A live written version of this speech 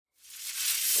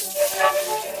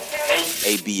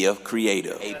ABF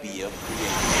Creative.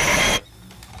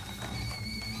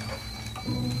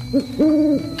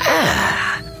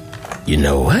 You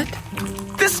know what?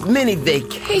 This mini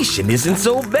vacation isn't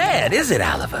so bad, is it,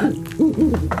 Oliver?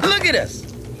 Look at us,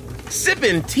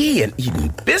 sipping tea and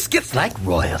eating biscuits like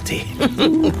royalty.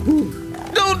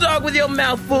 Don't talk with your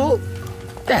mouth full.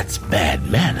 That's bad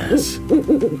manners.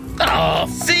 Oh,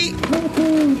 see?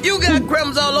 You got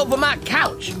crumbs all over my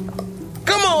couch.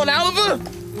 Come on, Oliver.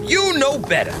 You know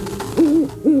better.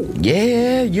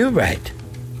 Yeah, you're right.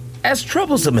 As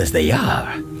troublesome as they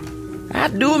are, I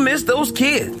do miss those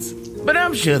kids. But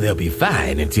I'm sure they'll be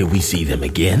fine until we see them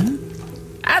again.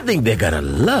 I think they're gonna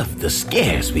love the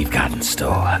scares we've got in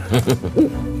store.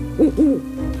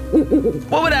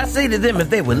 What would I say to them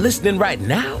if they were listening right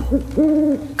now?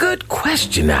 Good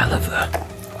question, Oliver.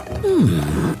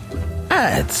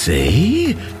 I'd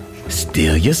say,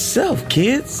 still yourself,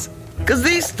 kids. 'Cause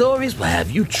these stories will have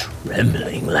you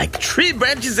trembling like tree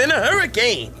branches in a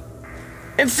hurricane.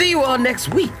 And see you all next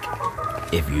week,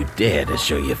 if you dare to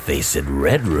show your face at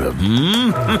Red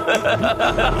Room.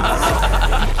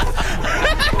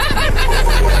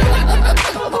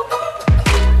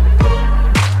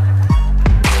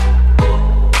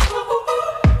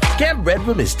 Camp Red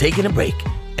Room is taking a break,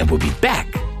 and we'll be back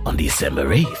on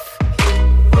December 8th.